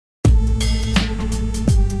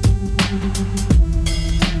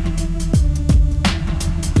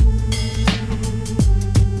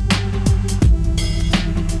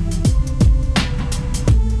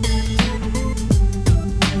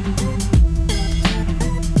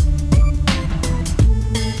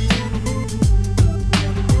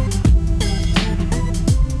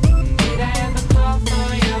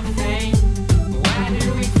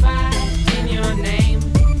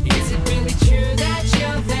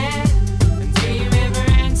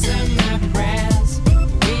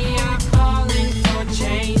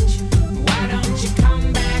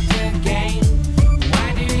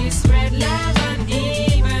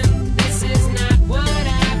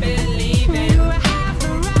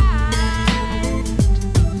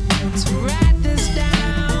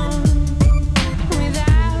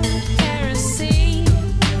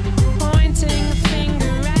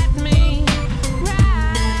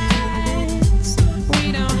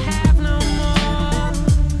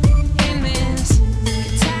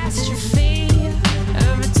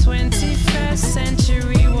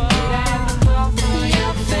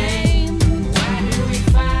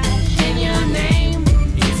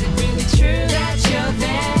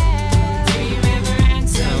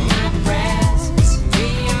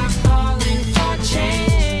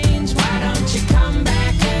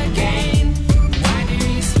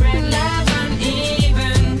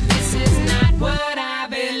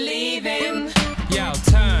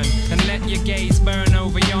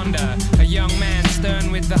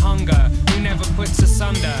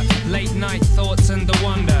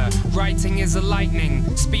as a lightning,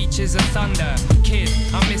 speech is a thunder. Kid,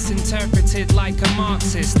 I'm misinterpreted like a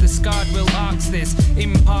Marxist. The scarred will ask this.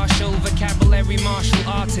 Impartial vocabulary, martial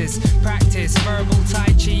artist. Practice verbal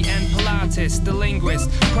Tai Chi and Pilates. The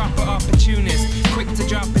linguist, proper opportunist. Quick to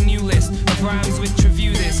drop a new list of rhymes which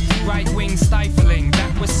review this. Right wing stifling,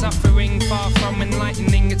 that was suffering. Far from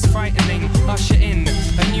enlightening, it's frightening. Usher in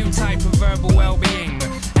a new type of verbal well-being.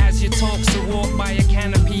 As your talks are walked by a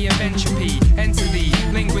canopy of entropy. Enter the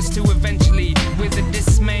linguist who eventually, with a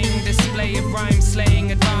dismaying display of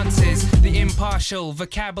rhyme-slaying advances, the impartial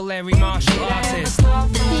vocabulary martial artist.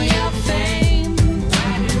 For your fame,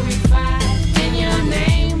 why do we fight in your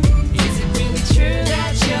name? Is it really true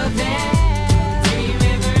that you're there? Do you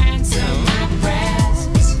ever answer my prayers?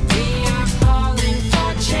 We are calling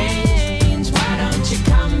for change. Why don't you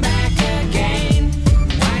come back again?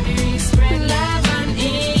 Why do you spread love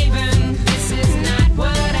uneven? This is not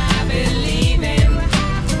what I believe in.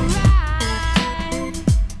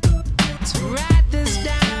 To write this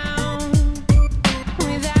down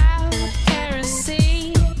without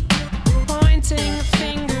heresy, pointing a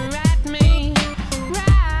finger at me.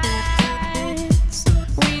 Rights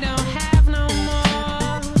we don't have no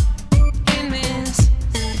more in this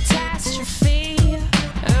catastrophe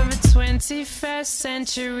of a 21st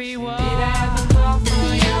century war. Did I ever call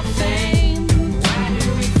for your fame?